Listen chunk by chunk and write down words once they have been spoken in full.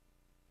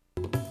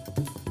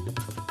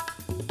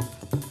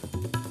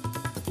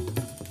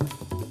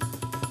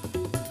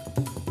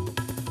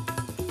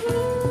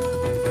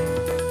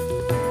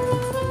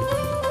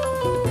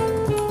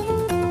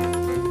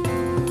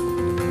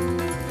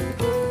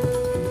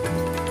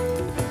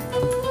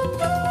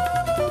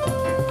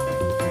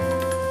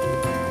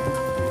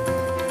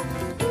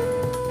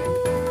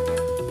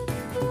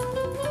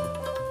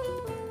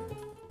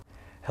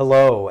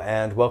Hello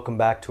and welcome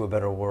back to A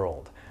Better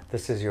World.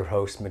 This is your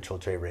host Mitchell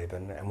J.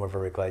 Rabin, and we're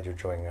very glad you're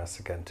joining us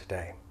again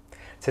today.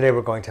 Today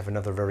we're going to have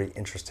another very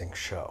interesting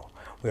show.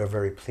 We are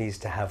very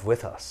pleased to have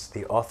with us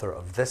the author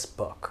of this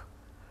book,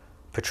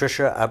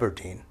 Patricia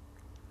Aburdene,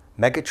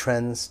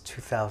 Megatrends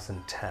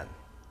 2010.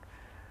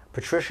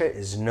 Patricia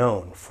is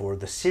known for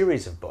the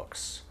series of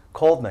books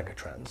called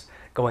Megatrends,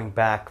 going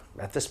back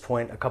at this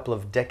point a couple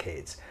of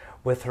decades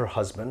with her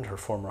husband, her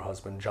former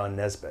husband, John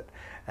Nesbitt.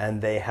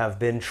 And they have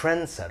been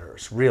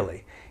trendsetters,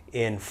 really,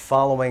 in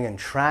following and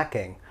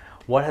tracking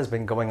what has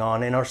been going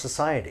on in our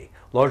society,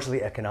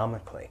 largely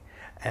economically,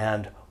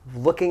 and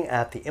looking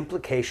at the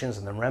implications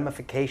and the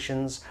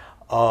ramifications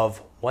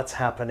of what's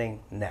happening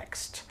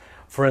next.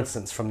 For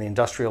instance, from the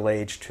industrial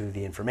age to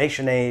the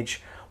information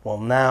age, well,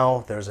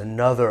 now there's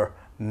another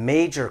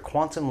major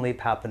quantum leap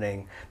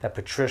happening that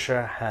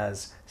Patricia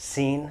has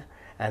seen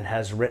and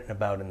has written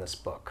about in this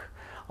book.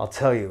 I'll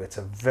tell you, it's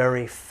a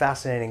very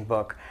fascinating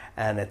book,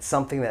 and it's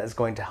something that is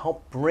going to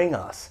help bring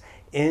us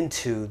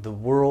into the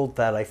world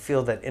that I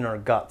feel that in our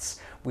guts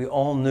we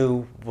all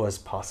knew was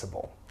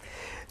possible.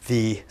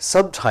 The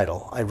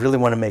subtitle I really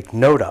want to make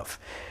note of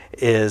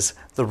is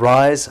The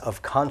Rise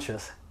of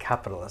Conscious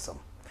Capitalism.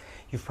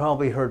 You've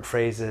probably heard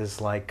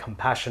phrases like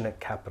compassionate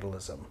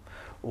capitalism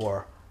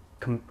or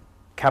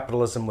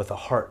capitalism with a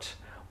heart.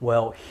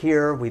 Well,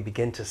 here we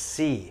begin to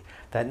see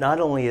that not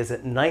only is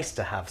it nice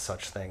to have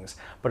such things,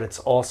 but it's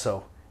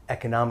also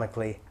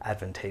economically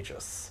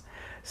advantageous.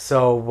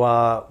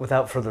 So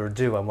without further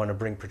ado, I want to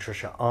bring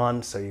Patricia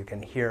on so you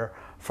can hear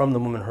from the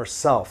woman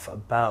herself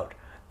about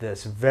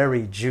this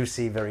very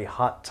juicy, very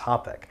hot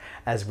topic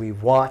as we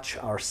watch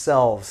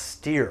ourselves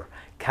steer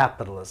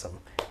capitalism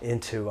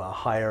into a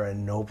higher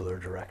and nobler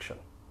direction.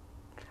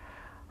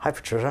 Hi,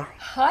 Patricia.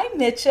 Hi,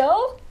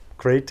 Mitchell.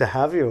 Great to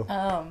have you.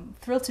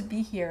 Thrilled to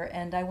be here,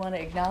 and I want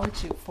to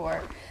acknowledge you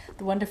for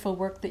the wonderful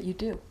work that you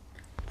do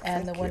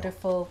and the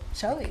wonderful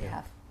show that you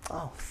have.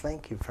 Oh,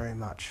 thank you very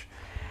much.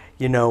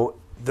 You know,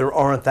 there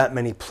aren't that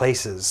many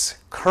places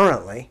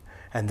currently,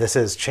 and this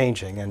is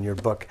changing, and your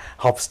book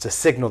helps to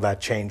signal that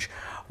change,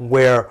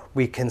 where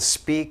we can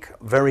speak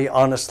very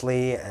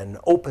honestly and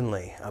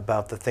openly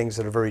about the things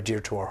that are very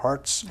dear to our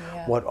hearts,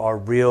 what our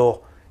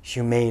real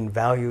humane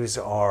values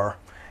are,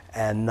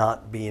 and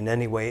not be in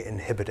any way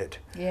inhibited.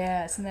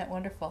 Yeah, isn't that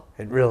wonderful?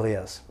 It really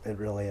is. It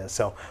really is.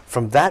 So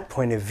from that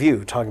point of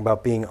view, talking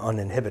about being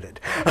uninhibited,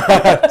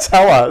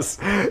 tell us,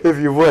 if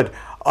you would,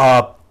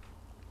 a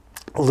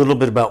little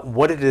bit about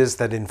what it is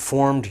that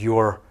informed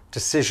your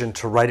decision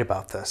to write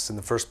about this in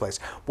the first place.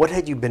 What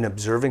had you been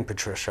observing,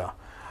 Patricia,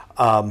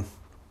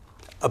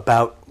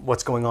 about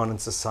what's going on in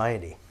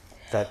society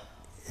that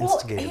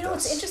instigated this? Well,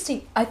 it's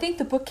interesting. I think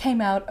the book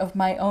came out of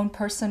my own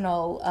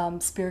personal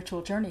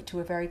spiritual journey to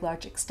a very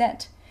large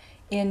extent.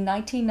 In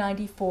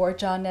 1994,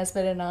 John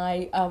Nesbitt and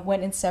I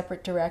went in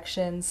separate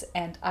directions,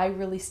 and I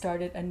really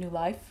started a new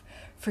life.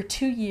 For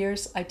 2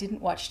 years, I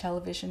didn't watch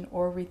television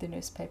or read the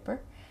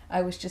newspaper.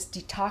 I was just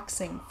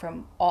detoxing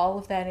from all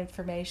of that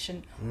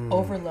information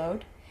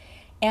overload.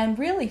 And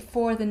really,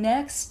 for the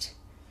next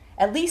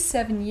at least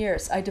 7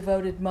 years, I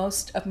devoted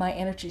most of my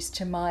energies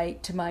to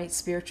my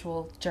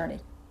spiritual journey.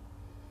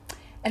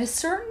 At a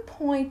certain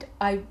point,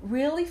 I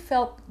really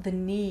felt the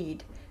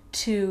need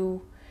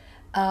to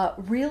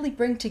really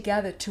bring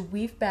together, to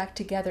weave back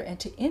together and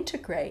to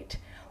integrate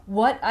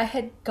what I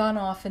had gone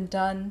off and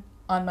done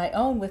on my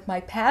own with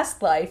my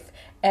past life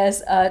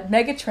as a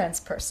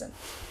Megatrends person.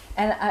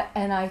 And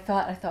I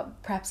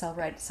thought perhaps I'll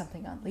write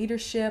something on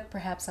leadership,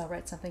 perhaps I'll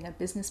write something on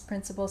business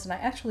principles, and I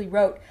actually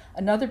wrote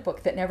another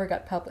book that never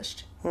got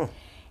published.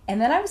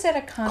 And then I was at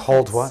a conference.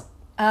 Called what?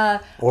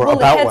 Well,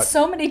 it had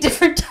so many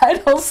different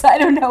titles. I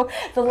don't know.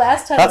 The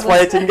last title. That's why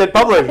it didn't get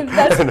published.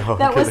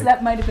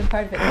 That might have been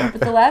part of it. But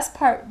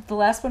the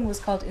last one was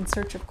called "In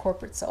Search of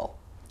Corporate Soul,"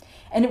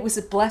 and it was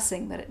a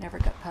blessing that it never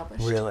got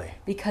published. Really?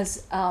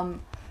 Because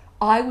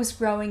I was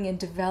growing and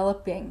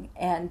developing,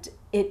 and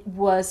it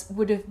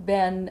would have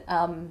been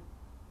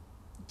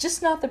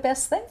just not the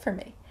best thing for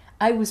me.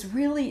 I was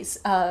really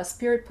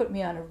Spirit put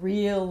me on a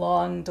real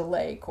long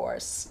delay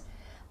course.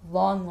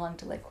 Long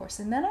delay course.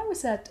 And then I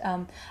was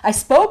I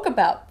spoke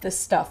about this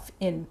stuff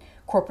in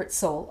Corporate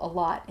Soul a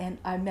lot, and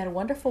I met a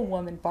wonderful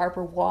woman,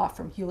 Barbara Waugh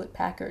from Hewlett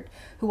Packard,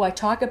 who I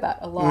talk about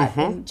a lot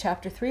in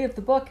chapter 3 of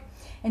the book.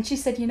 And she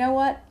said, you know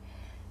what,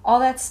 all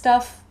that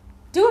stuff,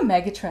 do a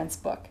Megatrends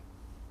book.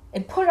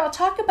 And I'll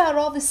talk about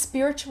all this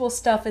spiritual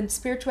stuff and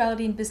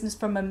spirituality and business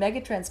from a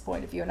Megatrends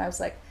point of view. And I was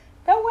like,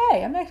 no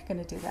way, I'm not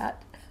going to do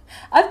that.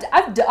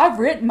 I've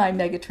written my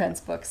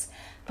Megatrends books.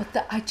 But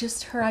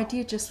her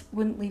idea just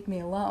wouldn't leave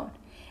me alone.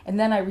 And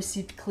then I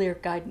received clear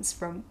guidance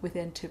from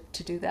within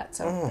to do that.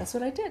 So that's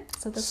what I did.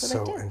 So that's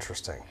what I did. So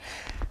interesting.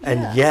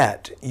 And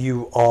yet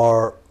you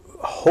are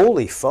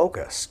wholly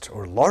focused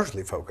or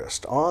largely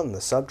focused on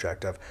the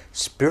subject of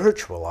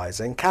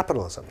spiritualizing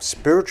capitalism,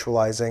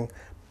 spiritualizing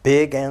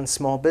big and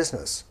small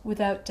business.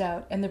 Without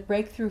doubt. And the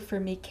breakthrough for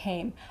me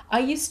came.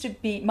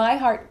 My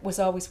heart was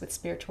always with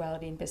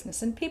spirituality and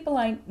business. And people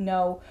I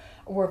know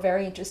were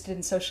very interested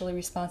in socially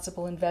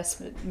responsible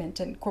investment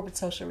and corporate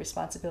social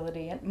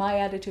responsibility. And my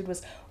attitude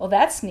was, well,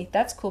 that's neat,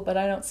 that's cool, but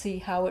I don't see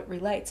how it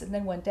relates. And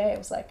then one day I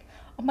was like,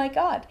 oh my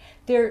God,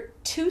 they're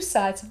two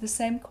sides of the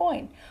same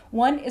coin.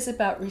 One is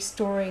about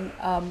restoring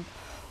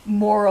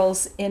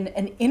morals in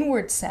an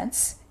inward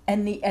sense,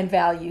 and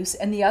values,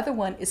 and the other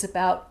one is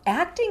about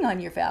acting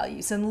on your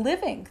values and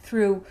living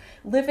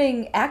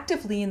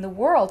actively in the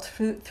world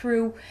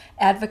through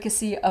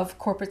advocacy of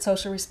corporate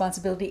social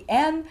responsibility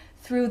and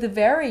through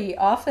the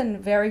often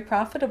very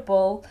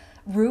profitable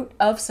route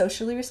of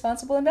socially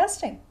responsible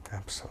investing.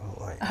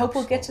 Absolutely. I hope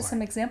we'll get to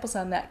some examples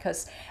on that,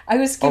 because I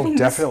was giving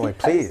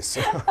please.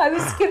 I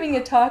was giving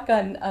a talk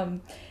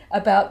on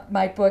about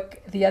my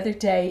book the other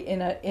day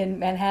in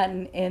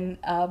Manhattan in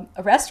a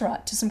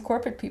restaurant to some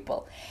corporate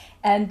people.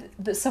 And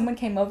someone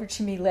came over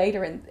to me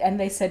later and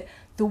they said,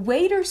 the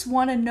waiters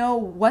want to know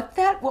what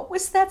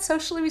was that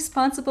socially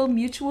responsible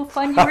mutual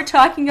fund you were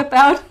talking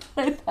about?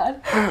 I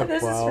thought,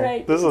 this is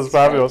great. This is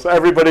fabulous. Great.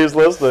 Everybody's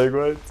listening,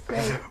 right? It's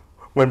great.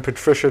 When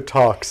Patricia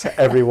talks,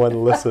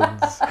 everyone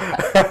listens.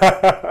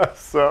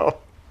 So,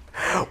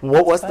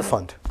 what was the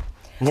fund?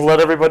 We'll let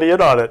everybody in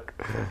on it.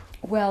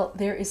 Well,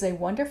 there is a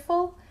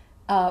wonderful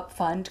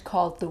fund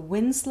called the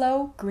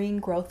Winslow Green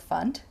Growth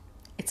Fund.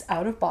 It's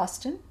out of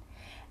Boston.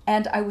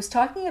 And I was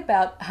talking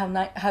about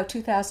how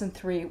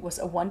 2003 was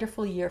a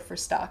wonderful year for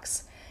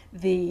stocks.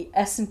 The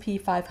S&P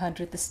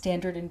 500, the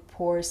Standard &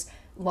 Poor's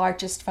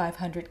largest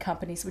 500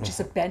 companies, which is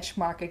a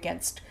benchmark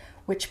against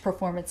which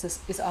performance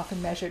is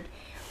often measured,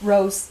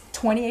 rose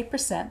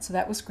 28%, so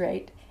that was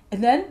great.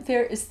 And then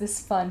there is this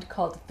fund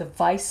called the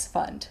Vice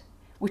Fund,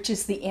 which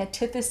is the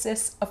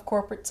antithesis of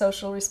corporate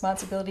social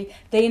responsibility.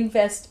 They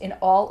invest in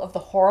all of the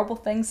horrible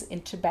things, in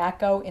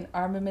tobacco, in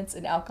armaments,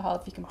 in alcohol,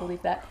 if you can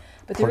believe that.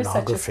 But there is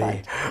such a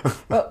fund.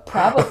 Well,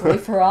 probably,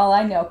 for all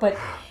I know. But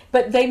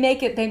they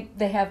make it, they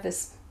have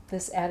this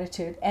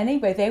attitude.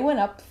 Anyway, they went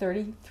up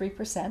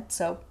 33%,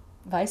 so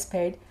Vice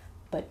paid,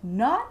 but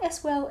not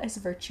as well as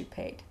Virtue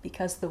paid,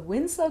 because the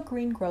Winslow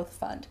Green Growth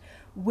Fund,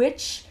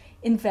 which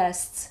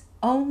invests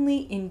only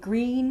in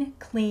green,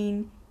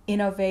 clean,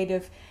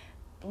 innovative,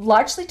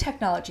 largely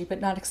technology,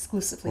 but not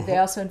exclusively. They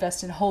also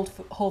invest in Whole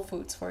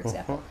Foods, for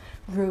example,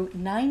 grew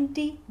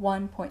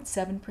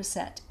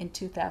 91.7% in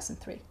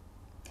 2003.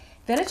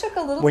 Then it took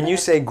a little When you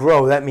say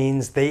grow, that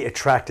means they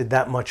attracted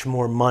that much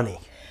more money.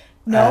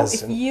 No,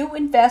 if you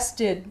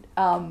invested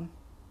 $10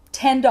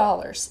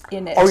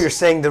 in it. Oh, you're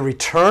saying the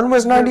return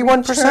was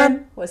 91%? The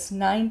return was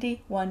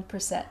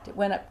 91%. It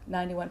went up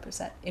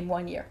 91% in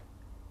 1 year.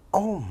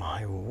 Oh,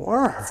 my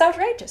word. It's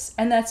outrageous.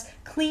 And that's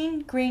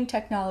clean, green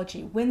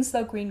technology,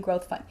 Winslow Green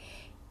Growth Fund.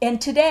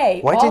 And today...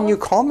 Why didn't you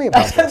call me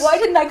about this? Why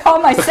didn't I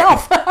call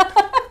myself?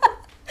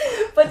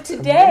 But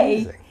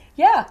today... Amazing.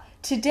 Yeah.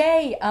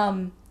 Today,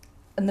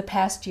 in the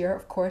past year,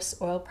 of course,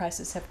 oil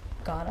prices have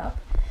gone up.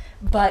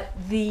 But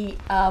the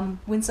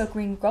Winslow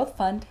Green Growth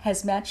Fund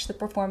has matched the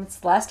performance.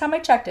 The last time I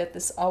checked it,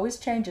 this always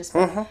changes,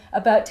 but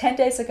about 10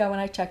 days ago when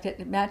I checked it,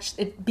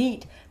 it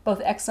beat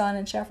both Exxon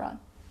and Chevron.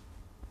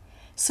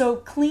 So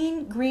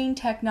clean, green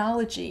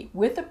technology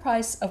with the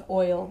price of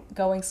oil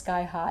going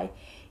sky high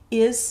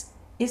is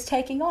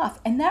taking off.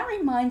 And that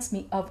reminds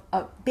me of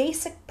a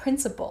basic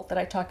principle that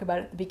I talk about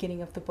at the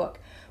beginning of the book,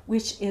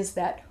 which is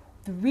that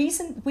the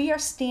reason we are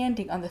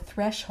standing on the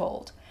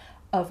threshold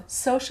of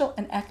social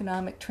and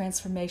economic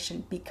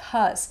transformation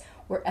because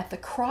we're at the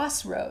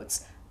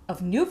crossroads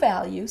of new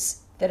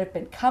values that have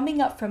been coming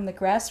up from the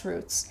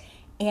grassroots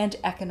and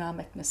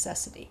economic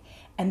necessity.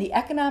 And the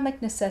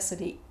economic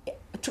necessity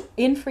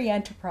in free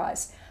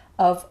enterprise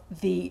of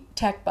the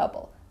tech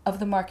bubble, of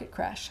the market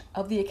crash,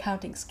 of the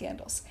accounting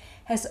scandals,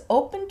 has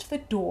opened the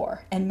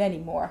door, and many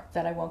more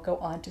that I won't go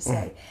on to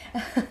say,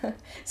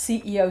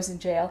 CEOs in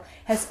jail,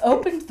 has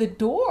opened the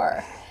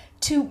door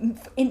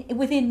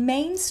within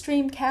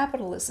mainstream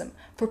capitalism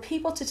for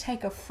people to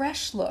take a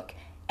fresh look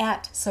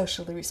at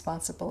socially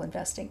responsible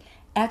investing,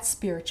 at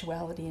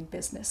spirituality in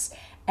business,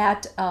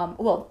 at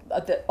all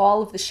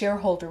of the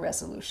shareholder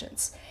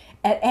resolutions,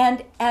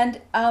 and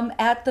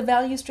at the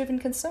values-driven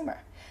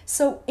consumer.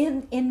 So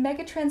in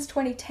Megatrends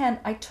 2010,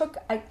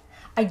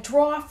 I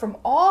draw from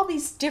all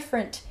these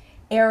different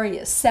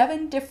areas,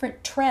 7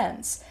 different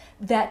trends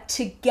that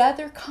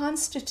together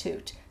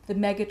constitute the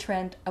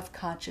megatrend of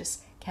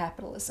conscious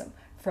capitalism,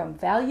 from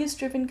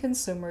values-driven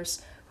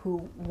consumers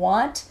who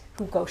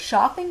go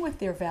shopping with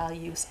their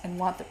values and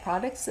want the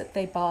products that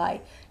they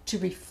buy to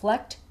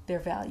reflect their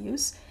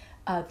values,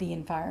 the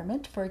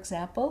environment, for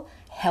example,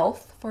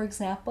 health, for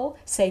example,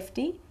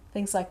 safety,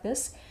 things like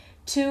this,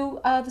 to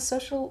the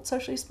socially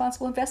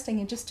responsible investing.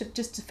 And just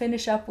to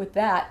finish up with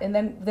that, and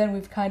then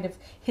we've kind of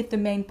hit the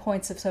main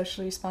points of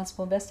socially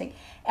responsible investing.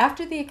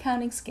 After the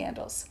accounting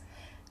scandals,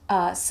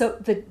 so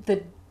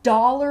the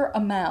dollar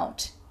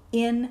amount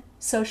in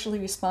socially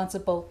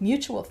responsible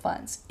mutual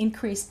funds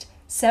increased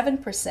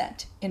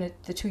 7% in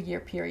the 2-year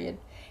period,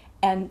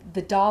 and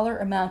the dollar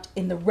amount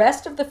in the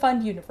rest of the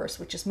fund universe,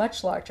 which is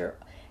much larger,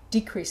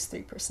 decreased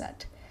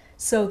 3%.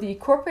 So the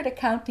corporate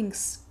accounting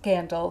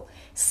scandal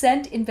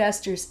sent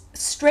investors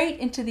straight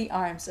into the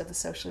arms of the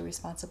socially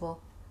responsible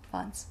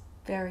funds.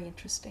 Very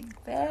interesting.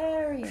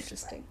 Very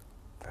interesting.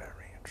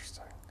 Very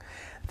interesting.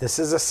 This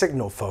is a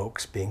signal,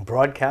 folks, being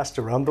broadcast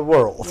around the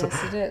world.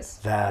 Yes, it is.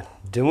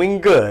 That doing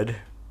good,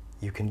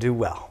 you can do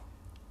well.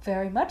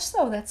 Very much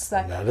so.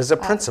 That is a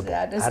principle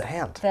at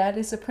hand. That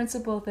is a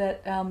principle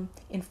that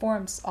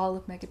informs all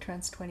of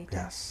Megatrends 2010.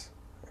 Yes,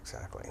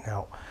 exactly.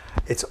 Now,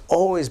 it's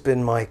always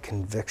been my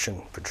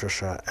conviction,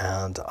 Patricia,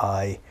 and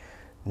I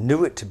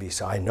knew it to be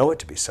so. I know it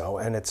to be so.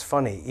 And it's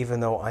funny, even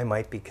though I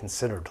might be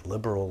considered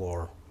liberal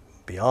or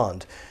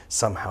beyond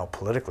somehow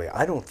politically,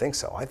 I don't think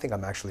so. I think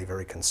I'm actually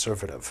very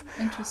conservative.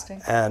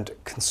 Interesting. And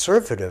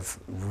conservative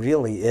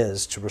really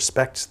is, to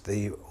respect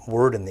the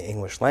word in the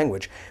English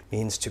language,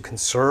 means to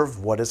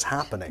conserve what is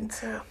happening.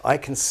 I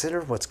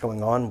consider what's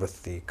going on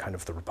with the kind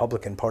of the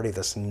Republican Party,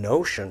 this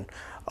notion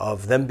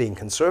of them being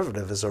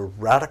conservative, is a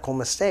radical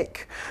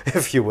mistake,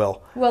 if you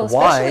will. Well,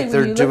 especially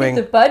when you look at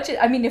the budget.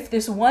 I mean, if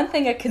there's one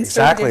thing a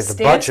conservative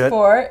stands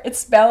for,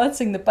 it's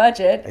balancing the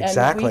budget.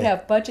 Exactly. And we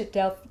have budget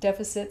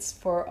deficits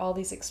for all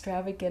these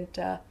extravagant,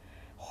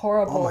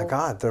 horrible... Oh my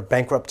God, they're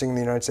bankrupting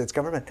the United States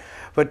government.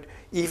 But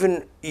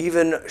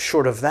even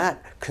short of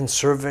that,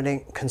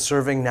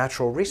 conserving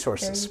natural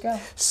resources. There you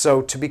go.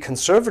 So to be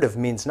conservative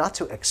means not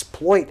to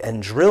exploit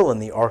and drill in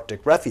the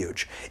Arctic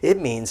refuge. It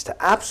means to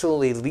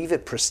absolutely leave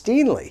it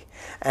pristinely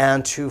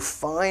and to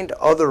find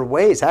other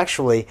ways.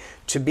 Actually,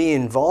 to be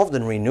involved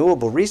in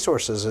renewable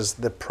resources is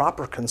the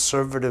proper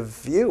conservative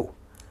view.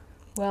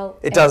 Well,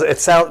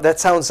 that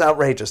sounds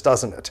outrageous,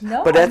 doesn't it?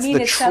 No, but that's the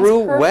it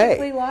true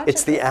way. Logical.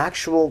 It's the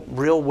actual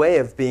real way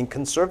of being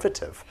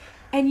conservative.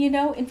 And you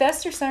know,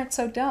 investors aren't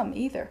so dumb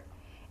either.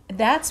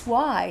 That's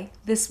why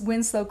this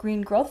Winslow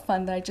Green Growth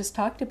Fund that I just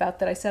talked about,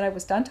 that I said I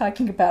was done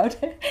talking about,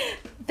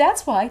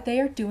 that's why they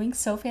are doing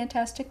so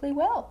fantastically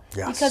well.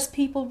 Yes. Because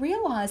people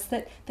realize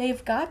that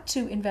they've got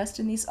to invest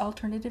in these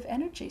alternative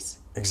energies.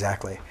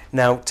 Exactly.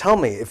 Now, tell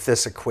me if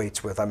this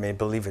equates with, I may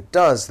believe it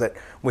does, that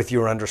with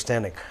your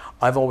understanding.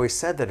 I've always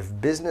said that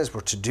if business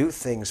were to do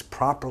things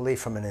properly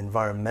from an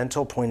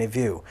environmental point of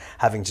view,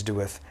 having to do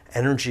with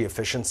energy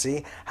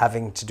efficiency,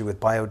 having to do with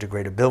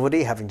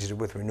biodegradability, having to do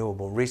with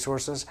renewable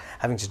resources,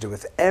 having to do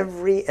with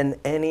every and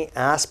any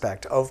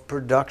aspect of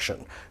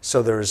production,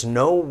 so there is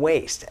no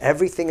waste,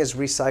 everything is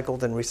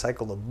recycled and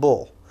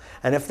recyclable.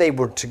 And if they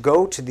were to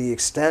go to the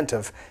extent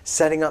of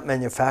setting up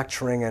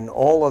manufacturing and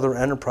all other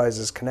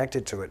enterprises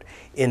connected to it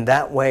in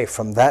that way,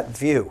 from that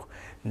view,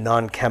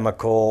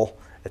 non-chemical,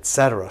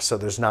 etc., so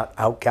there's not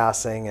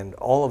outgassing and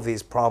all of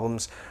these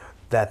problems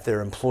that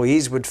their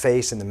employees would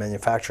face in the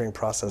manufacturing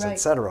process, right,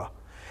 etc.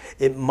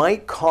 It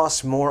might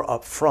cost more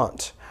up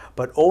front,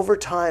 but over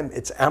time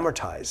it's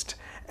amortized.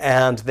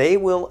 And they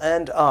will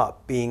end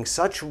up being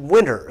such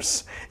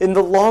winners in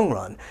the long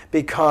run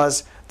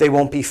because they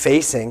won't be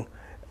facing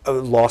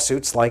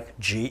lawsuits like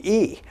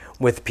GE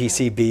with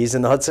PCBs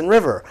in the Hudson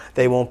River.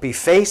 They won't be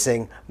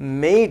facing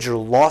major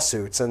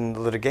lawsuits and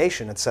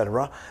litigation,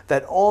 etc.,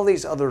 that all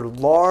these other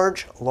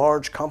large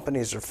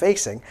companies are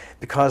facing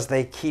because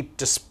they keep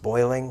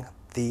despoiling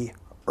the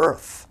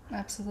earth.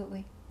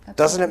 Absolutely.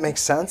 Doesn't it make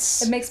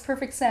sense? It makes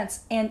perfect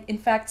sense. And in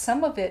fact,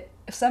 some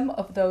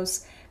of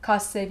those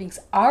cost savings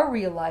are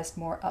realized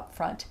more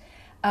upfront.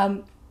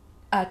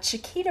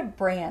 Chiquita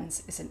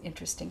Brands is an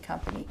interesting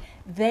company.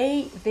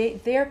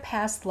 Their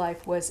past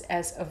life was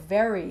as a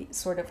very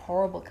sort of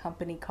horrible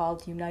company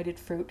called United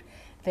Fruit.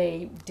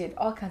 They did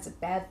all kinds of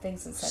bad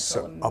things in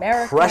Central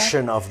America.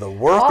 Oppression of the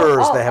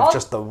workers. They have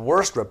just the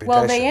worst reputation.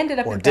 Well, they ended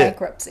up in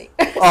bankruptcy.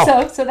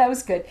 So that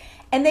was good.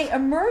 And they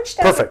emerged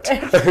out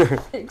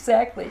of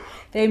exactly.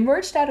 They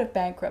emerged out of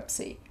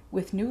bankruptcy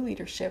with new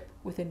leadership,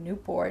 with a new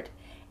board,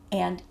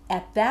 and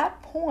at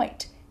that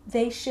point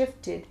they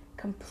shifted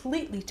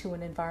completely to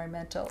an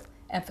environmental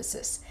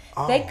emphasis.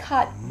 They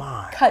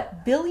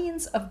cut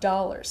billions of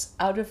dollars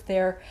out of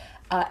their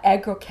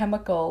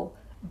agrochemical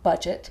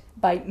budget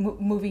by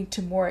moving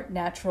to more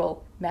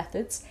natural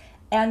methods,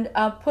 and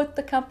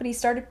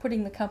started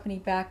putting the company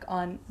back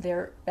on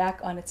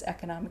its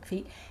economic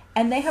feet.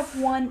 And they have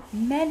won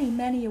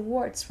many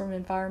awards from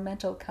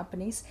environmental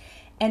companies.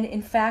 And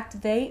in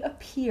fact, they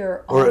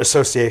appear on... Or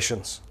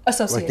associations.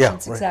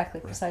 Associations,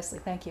 exactly, precisely,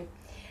 thank you.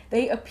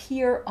 They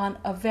appear on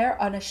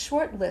a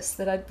short list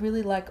that I'd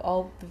really like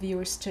all the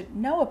viewers to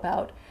know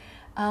about.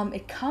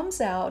 It comes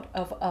out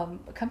of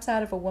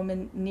a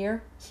woman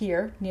near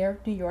New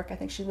York. I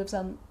think she lives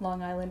on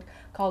Long Island,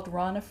 called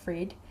Rana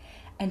Fried,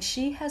 and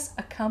she has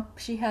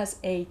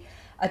a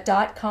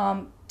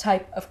 .com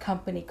type of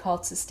company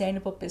called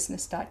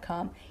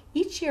sustainablebusiness.com.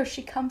 Each year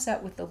she comes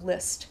out with a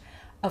list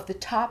of the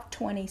top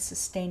 20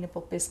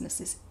 sustainable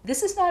businesses.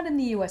 This is not in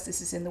the U.S.,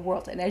 this is in the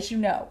world. And as you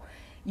know,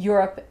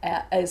 Europe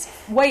is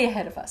way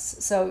ahead of us.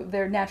 So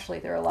there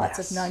are lots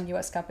of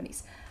non-U.S.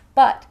 companies.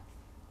 But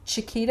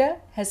Chiquita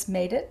has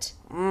made it,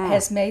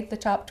 has made the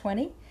top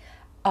 20.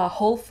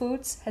 Whole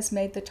Foods has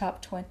made the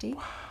top 20.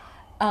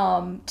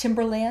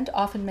 Timberland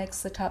often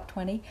makes the top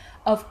 20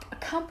 of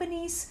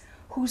companies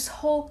whose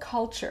whole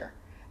culture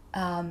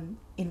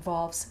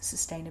involves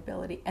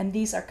sustainability. And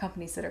these are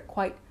companies that are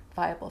quite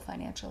viable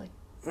financially.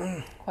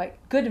 Quite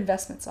good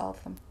investments, all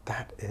of them.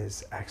 That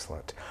is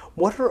excellent.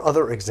 What are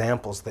other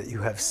examples that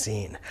you have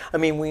seen? I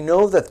mean, we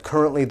know that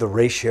currently the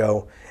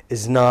ratio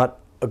is not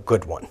a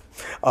good one.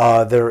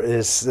 There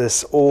is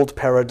this old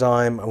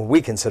paradigm, and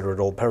we consider it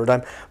old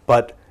paradigm,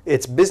 but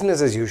it's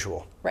business as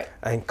usual. Right.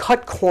 And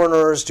cut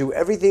corners, do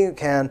everything you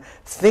can,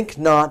 think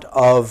not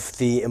of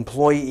the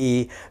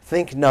employee,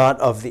 think not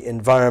of the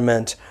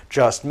environment,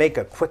 just make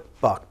a quick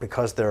buck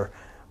because they're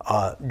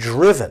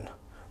driven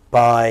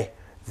by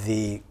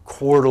the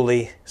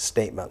quarterly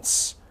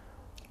statements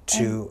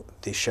to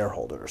the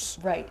shareholders.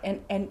 Right,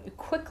 and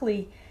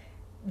quickly,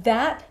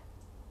 that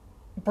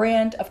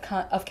brand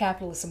of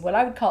capitalism, what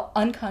I would call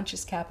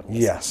unconscious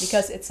capitalism, yes,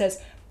 because it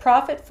says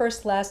profit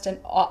first, last, and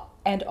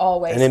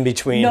always, and in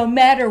between, no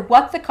matter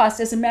what the cost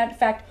is. As a matter of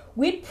fact,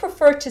 we'd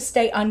prefer to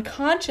stay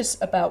unconscious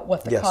about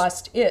what the yes,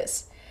 cost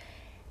is.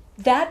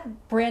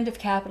 That brand of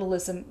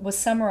capitalism was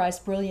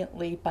summarized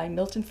brilliantly by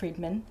Milton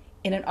Friedman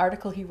in an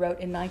article he wrote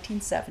in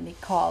 1970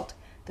 called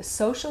 "The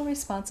Social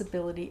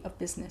Responsibility of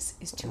Business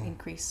is to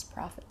Increase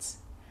Profits."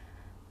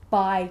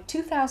 By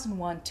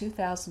 2001,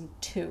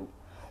 2002,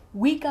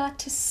 we got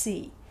to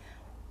see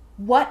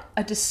what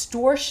a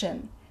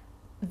distortion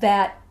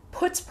that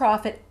puts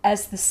profit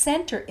as the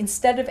center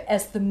instead of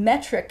as the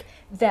metric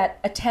that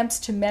attempts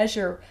to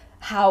measure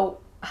how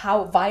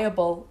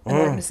viable an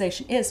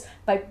organization is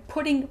by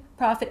putting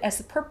profit as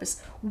the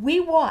purpose.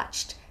 We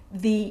watched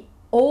the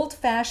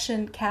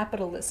old-fashioned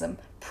capitalism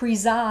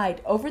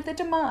preside over the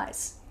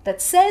demise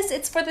that says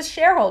it's for the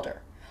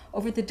shareholder,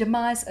 over the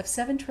demise of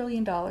 $7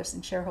 trillion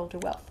in shareholder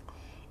wealth.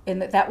 And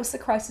that was the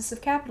crisis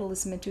of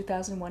capitalism in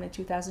 2001 and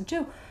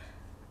 2002.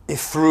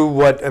 Through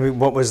what, I mean,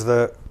 what was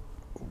the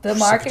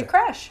market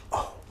crash?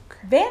 Oh,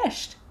 okay.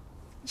 Vanished.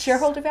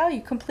 Shareholder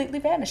value completely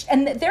vanished.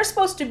 And they're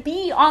supposed to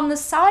be on the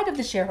side of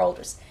the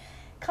shareholders.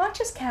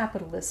 Conscious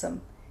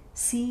capitalism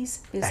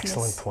sees business...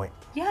 Excellent point.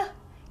 Yeah.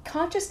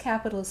 Conscious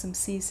capitalism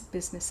sees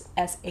business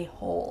as a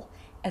whole,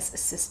 as a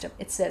system.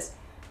 It says,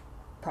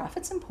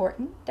 profit's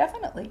important,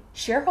 definitely.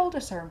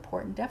 Shareholders are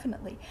important,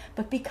 definitely.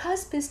 But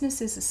because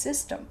business is a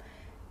system,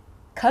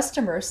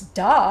 customers,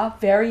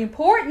 very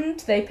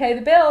important, they pay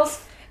the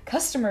bills.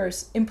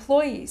 Customers,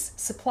 employees,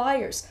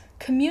 suppliers,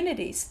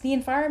 communities, the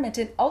environment,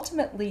 and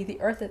ultimately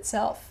the earth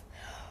itself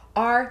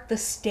are the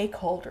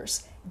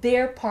stakeholders.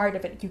 They're part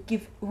of it.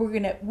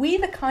 We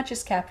the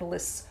conscious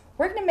capitalists,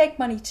 we're going to make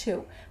money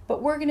too,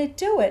 but we're going to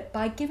do it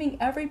by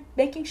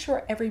making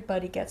sure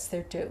everybody gets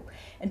their due.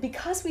 And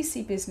because we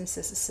see business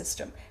as a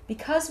system,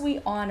 because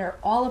we honor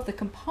all of the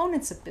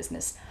components of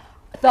business,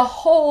 the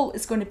whole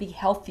is going to be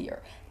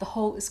healthier. The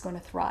whole is going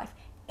to thrive.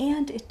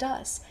 And it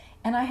does.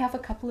 And I have a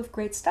couple of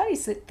great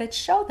studies that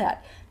show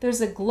that.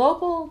 There's a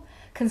global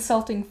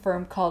consulting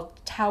firm called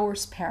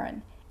Towers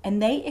Perrin, and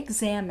they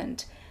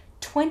examined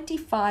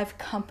 25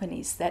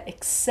 companies that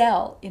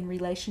excel in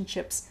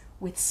relationships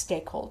with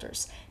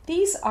stakeholders.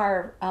 These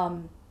are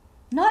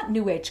not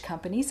new age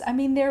companies. I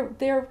mean,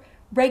 they're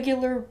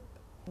regular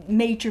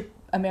major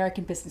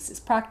American businesses,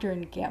 Procter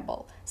 &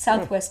 Gamble,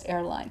 Southwest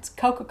Airlines,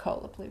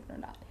 Coca-Cola, believe it or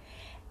not.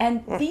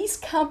 And these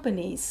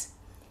companies,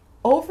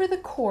 over the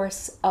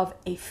course of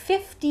a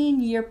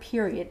 15-year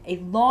period, a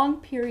long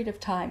period of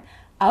time,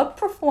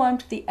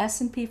 outperformed the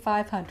S&P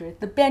 500,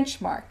 the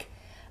benchmark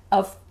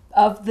of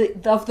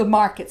the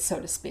market, so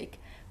to speak,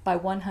 by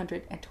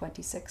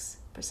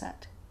 126%.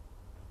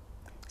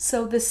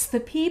 So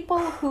the people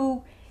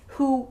who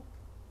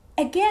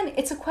again,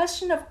 it's a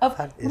question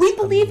of we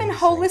believe in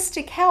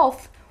holistic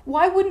health.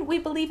 Why wouldn't we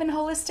believe in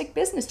holistic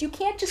business? You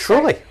can't just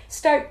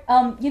start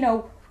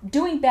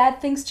doing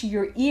bad things to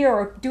your ear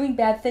or doing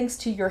bad things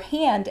to your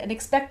hand and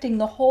expecting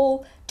the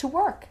whole to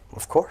work.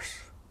 Of course.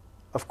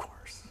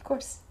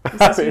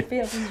 This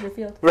is your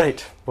field.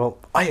 Right. Well,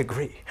 I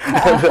agree.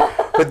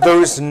 But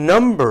those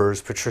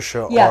numbers,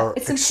 Patricia, are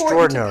it's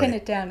extraordinary. Important to pin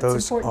it down. Those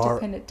it's important are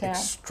to pin it down.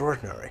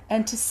 Extraordinary.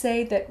 And to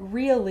say that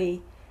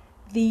really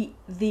the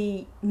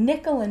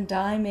nickel and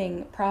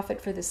diming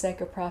profit for the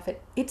sake of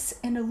profit, it's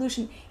an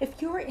illusion.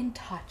 If you're in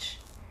touch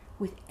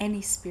with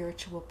any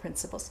spiritual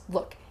principles,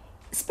 look,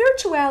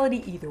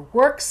 spirituality either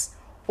works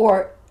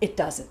or it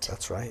doesn't.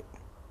 That's right.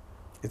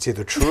 It's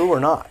either true or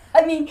not.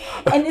 I mean,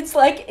 and it's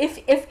like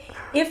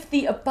if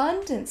the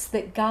abundance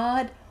that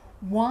God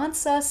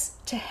wants us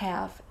to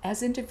have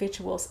as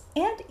individuals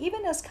and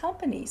even as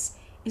companies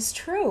is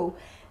true,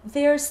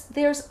 there's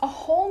a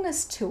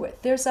wholeness to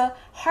it. There's a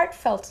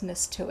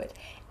heartfeltness to it.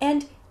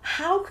 And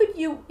how could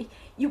you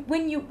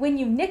when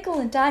you nickel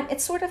and dime,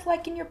 it's sort of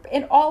like in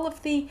all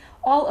of the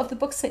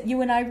books that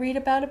you and I read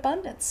about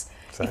abundance.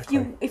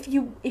 Exactly.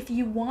 If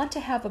you want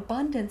to have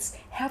abundance,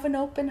 have an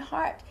open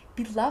heart.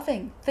 Be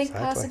loving. Think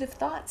positive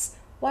thoughts.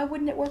 Why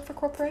wouldn't it work for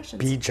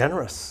corporations? Be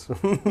generous.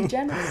 Be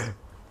generous.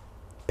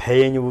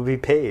 Pay and you will be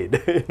paid,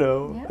 et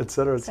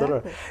cetera, et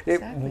cetera.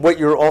 Exactly. What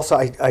you're also,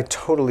 I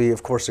totally,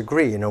 of course,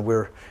 agree.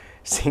 We're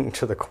singing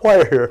to the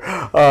choir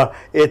here.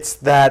 It's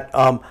that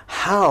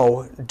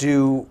how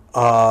do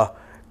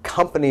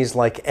companies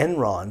like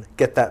Enron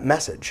get that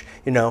message,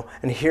 and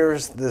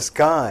here's this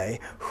guy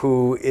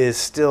who is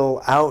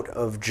still out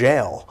of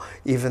jail,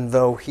 even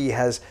though he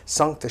has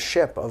sunk the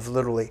ship of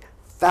literally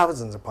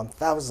thousands upon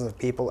thousands of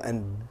people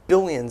and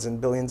billions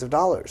of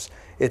dollars.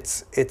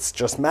 It's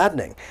just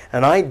maddening.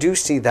 And I do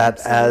see that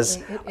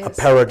as a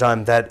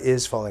paradigm that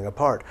is falling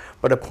apart.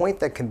 But a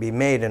point that can be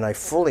made, and I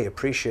fully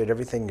appreciate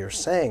everything you're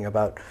saying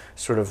about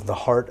sort of the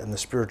heart and the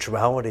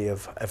spirituality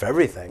of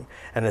everything,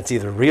 and it's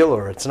either real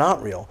or it's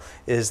not real,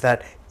 is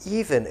that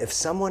even if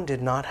someone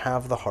did not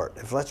have the heart,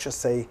 if let's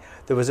just say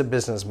there was a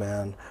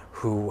businessman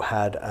who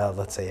had,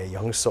 let's say, a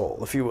young soul,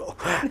 if you will,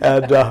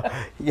 and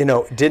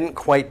didn't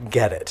quite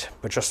get it,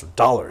 but just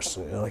dollars,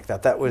 like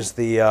that. That was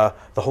the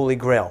Holy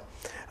Grail.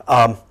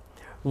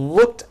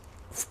 Looked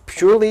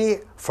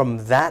purely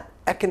from that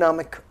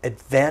economic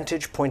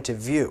advantage point of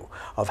view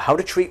of how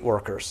to treat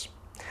workers,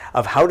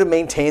 of how to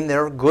maintain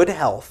their good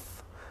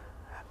health,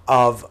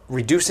 of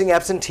reducing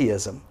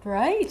absenteeism.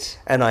 Right.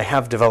 And I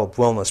have developed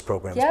wellness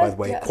programs, by the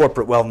way,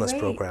 corporate wellness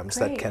programs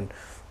that can,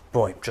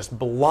 just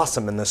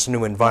blossom in this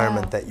new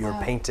environment that you're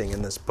painting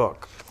in this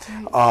book.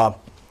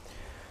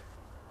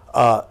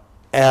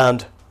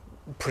 And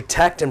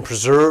protect and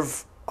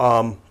preserve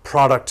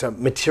product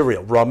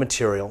material, raw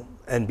material,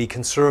 and be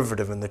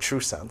conservative in the true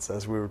sense,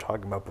 as we were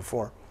talking about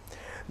before,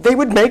 they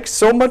would make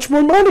so much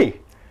more money.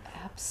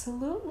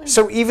 Absolutely.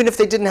 So even if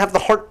they didn't have the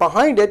heart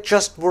behind it,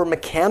 just were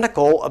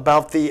mechanical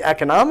about the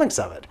economics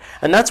of it.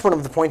 And that's one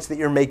of the points that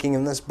you're making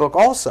in this book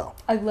also.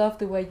 I love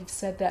the way you've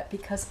said that,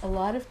 because a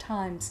lot of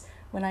times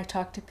when I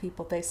talk to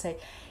people, they say,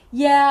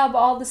 yeah,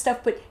 all this stuff,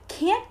 but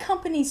can't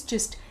companies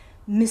just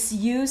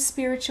misuse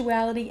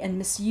spirituality and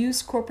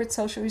misuse corporate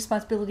social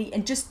responsibility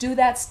and just do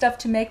that stuff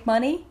to make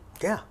money?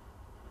 Yeah.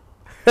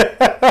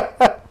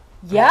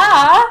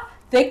 Yeah,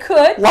 they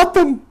could. Let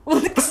them.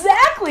 Well,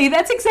 exactly.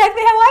 That's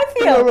exactly how I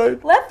feel. Yeah,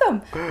 right. Let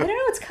them. I don't know.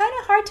 It's kind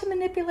of hard to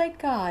manipulate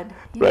God.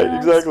 Right,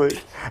 exactly.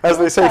 As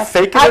they say,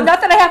 fake it. Not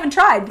that I haven't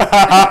tried.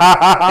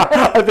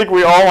 I think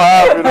we all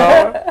have,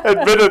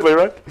 admittedly,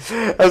 right?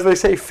 As they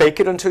say, fake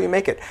it until you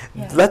make it.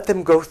 Yeah. Let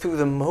them go through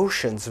the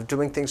motions of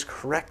doing things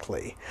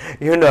correctly,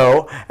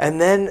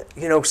 and then,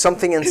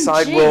 something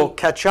inside will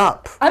catch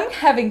up. I'm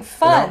having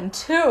fun,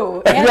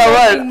 too. And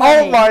right.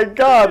 Money. Oh, my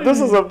God. This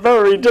is a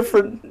very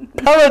different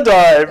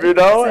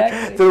paradigm,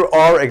 Exactly. There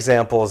are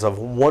examples of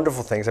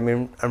wonderful things. I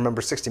mean, I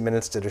remember 60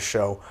 Minutes did a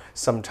show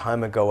some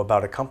time ago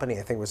about a company,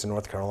 I think it was in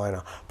North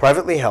Carolina,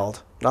 privately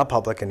held, not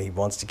public, and he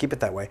wants to keep it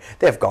that way.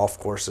 They have golf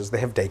courses, they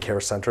have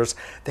daycare centers,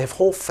 they have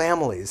whole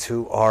families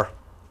who are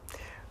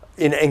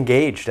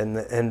engaged,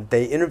 and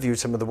they interviewed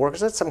some of the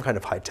workers at some kind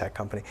of high-tech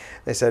company.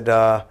 They said,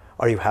 are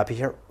you happy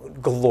here?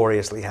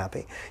 Gloriously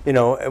happy.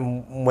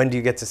 And when do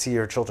you get to see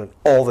your children?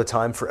 All the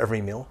time, for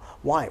every meal.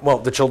 Why? Well,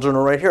 the children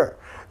are right here.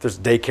 There's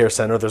a daycare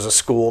center, there's a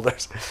school,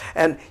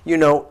 and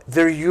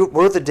there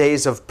were the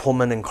days of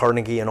Pullman and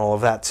Carnegie and all of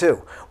that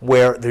too,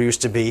 where there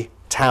used to be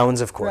towns,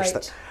 of course.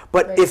 Right.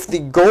 But if the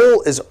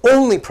goal is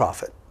only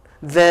profit,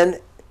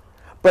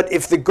 but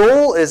if the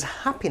goal is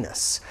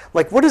happiness,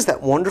 like what is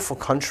that wonderful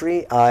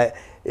country?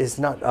 Is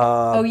not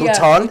Bhutan.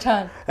 Yeah,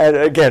 Bhutan. And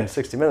again,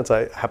 60 Minutes,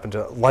 I happen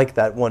to like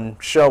that one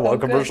show on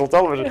commercial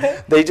television.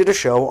 They did a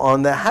show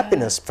on the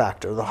happiness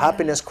factor, the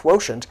happiness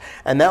quotient,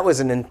 and that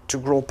was an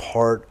integral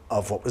part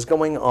of what was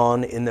going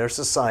on in their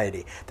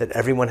society, that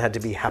everyone had to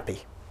be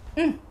happy.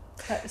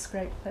 That is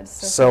great. That's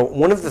so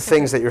one of the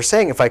things that you're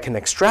saying, if I can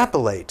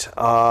extrapolate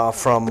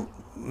from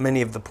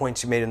many of the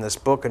points you made in this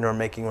book and are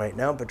making right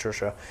now,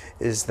 Patricia,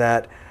 is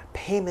that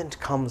payment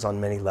comes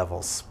on many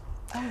levels.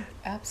 Oh,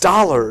 absolutely.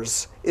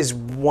 Dollars is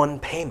one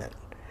payment,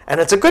 and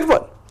it's a good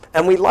one,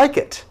 and we like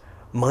it.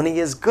 Money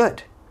is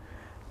good.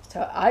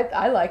 So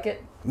I like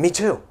it. Me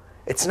too.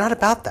 It's not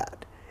about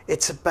that.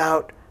 It's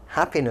about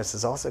happiness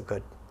is also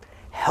good.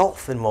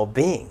 Health and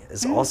well-being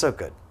is also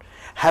good.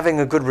 Having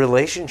a good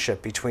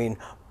relationship between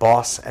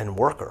boss and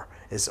worker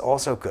is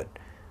also good.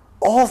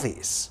 All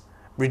these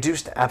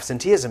reduced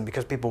absenteeism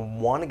because people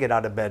want to get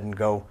out of bed and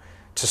go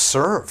to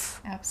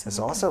serve is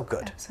also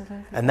good.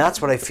 Absolutely. And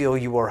that's what I feel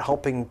you are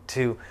helping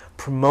to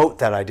promote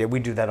that idea.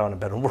 We do that on A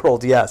Better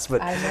World, yes, but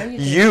I know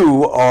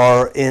you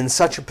are in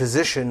such a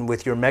position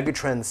with your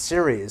Megatrends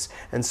series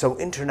and so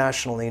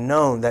internationally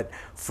known that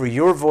for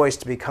your voice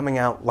to be coming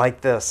out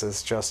like this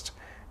is just,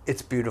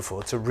 it's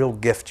beautiful. It's a real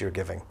gift you're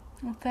giving.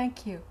 Well,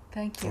 thank you.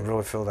 Thank you. I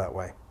really feel that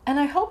way.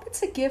 And I hope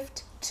it's a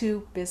gift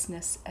to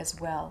business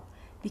as well,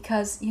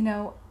 because,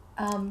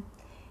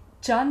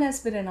 John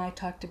Nesbitt and I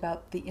talked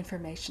about the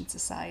Information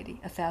Society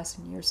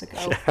 1,000 years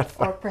ago,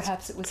 or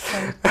perhaps it was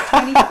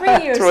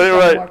 23 years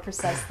ago, more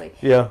precisely.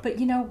 Yeah. But,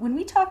 when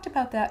we talked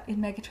about that in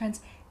Megatrends,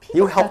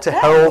 people you helped to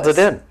herald it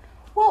in.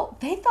 Well,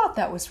 they thought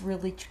that was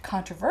really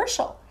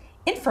controversial.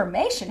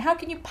 Information, how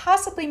can you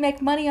possibly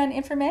make money on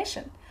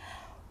information?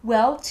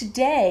 Well,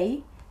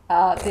 today,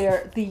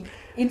 the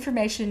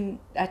information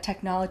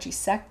technology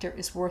sector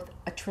is worth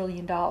 $1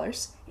 trillion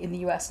in the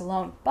U.S.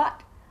 alone,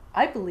 but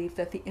I believe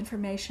that the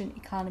information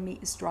economy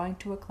is drawing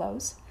to a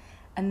close,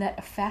 and that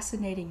a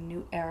fascinating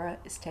new era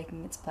is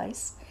taking its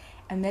place,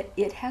 and that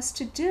it has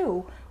to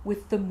do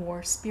with the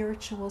more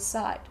spiritual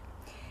side.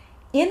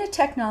 In a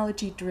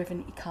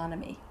technology-driven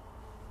economy,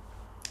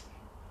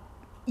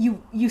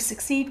 you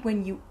succeed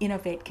when you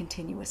innovate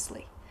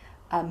continuously.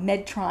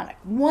 Medtronic,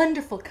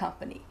 wonderful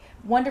company,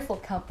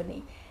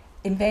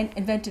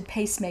 invented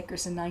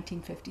pacemakers in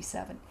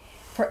 1957.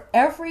 For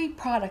every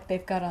product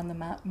they've got on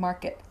the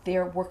market,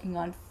 they're working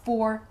on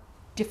 4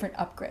 different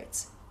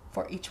upgrades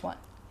for each one.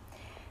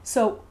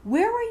 So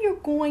where are you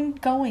going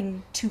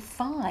to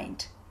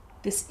find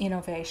this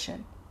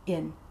innovation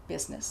in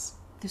business?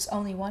 There's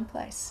only one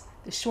place.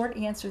 The short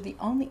answer, the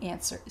only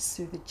answer, is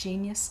through the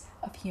genius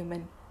of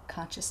human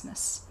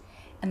consciousness.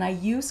 And I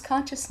use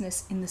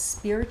consciousness in the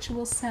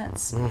spiritual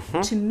sense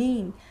to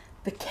mean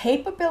the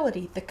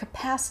capability, the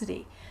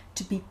capacity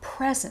to be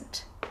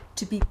present,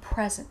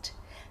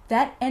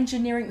 That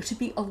engineering, to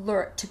be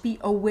alert, to be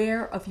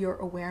aware of your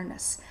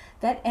awareness.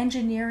 That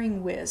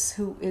engineering whiz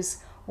who is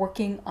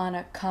working on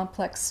a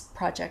complex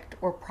project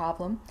or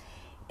problem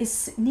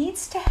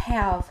needs to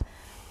have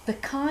the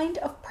kind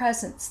of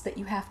presence that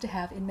you have to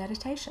have in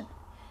meditation.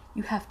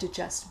 You have to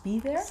just be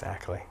there.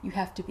 Exactly. You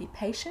have to be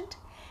patient.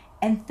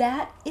 And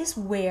that is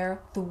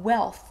where the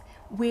wealth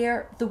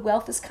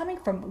is coming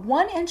from.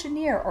 One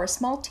engineer or a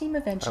small team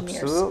of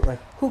engineers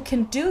who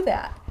can do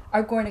that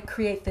are going to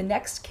create the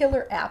next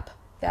killer app.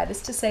 That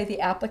is to say,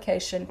 the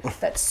application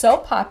that's so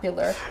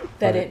popular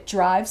that it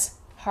drives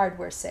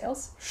hardware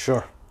sales.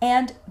 Sure.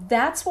 And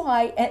that's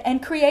why,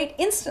 and create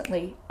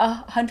instantly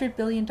a $100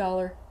 billion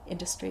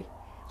industry.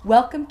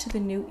 Welcome to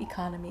the new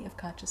economy of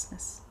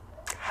consciousness.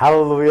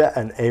 Hallelujah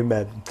and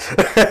amen.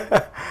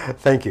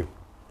 Thank you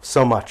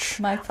so much.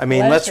 My pleasure. I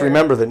mean, let's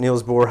remember that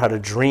Niels Bohr had a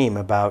dream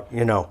about,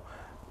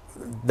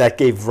 that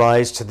gave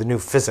rise to the new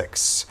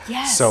physics.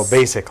 Yes. So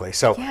basically,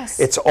 Yes.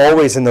 It's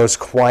always in those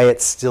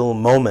quiet, still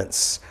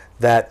moments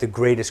that the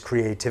greatest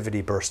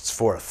creativity bursts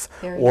forth,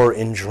 or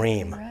in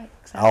dream. Right.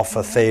 Exactly.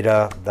 Alpha,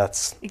 theta,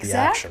 that's the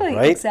action,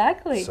 right?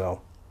 Exactly.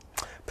 So,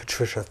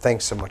 Patricia,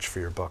 thanks so much for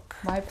your book.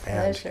 My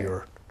pleasure. And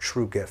your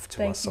true gift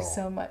to us all. Thank you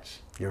so much.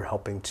 You're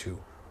helping to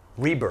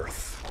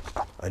rebirth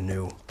a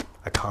new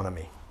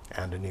economy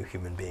and a new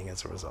human being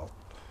as a result.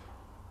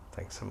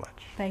 Thanks so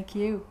much. Thank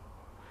you.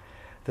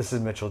 This is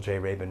Mitchell J.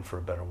 Rabin for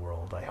A Better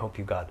World. I hope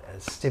you got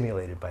as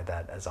stimulated by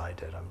that as I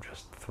did. I'm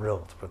just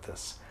thrilled with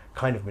this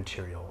kind of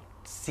material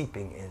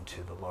seeping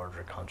into the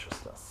larger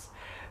consciousness.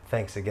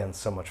 Thanks again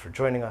so much for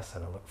joining us,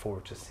 and I look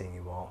forward to seeing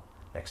you all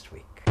next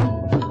week.